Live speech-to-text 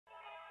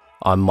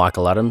I'm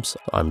Michael Adams,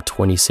 I'm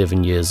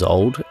 27 years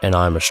old, and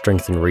I'm a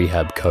strength and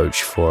rehab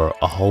coach for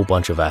a whole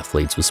bunch of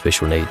athletes with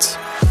special needs.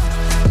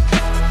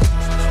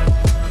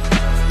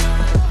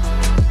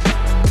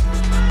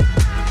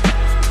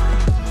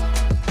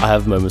 I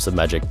have moments of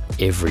magic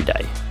every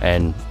day,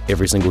 and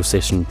every single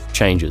session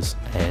changes,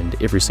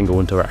 and every single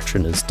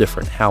interaction is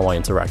different. How I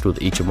interact with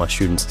each of my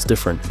students is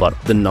different, but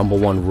the number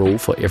one rule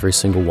for every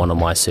single one of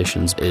my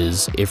sessions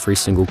is every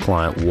single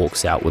client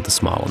walks out with a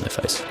smile on their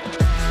face.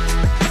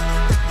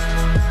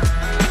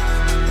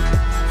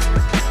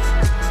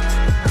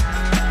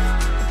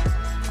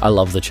 I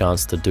love the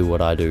chance to do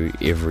what I do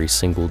every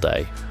single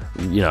day.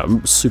 You know,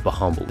 I'm super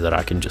humble that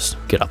I can just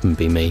get up and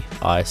be me.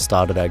 I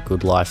started at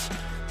Goodlife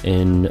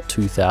in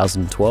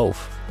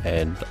 2012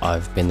 and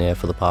I've been there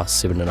for the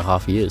past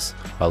 7.5 years.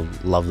 I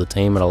love the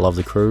team and I love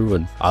the crew,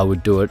 and I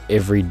would do it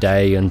every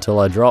day until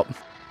I drop.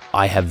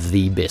 I have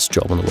the best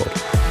job in the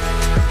world.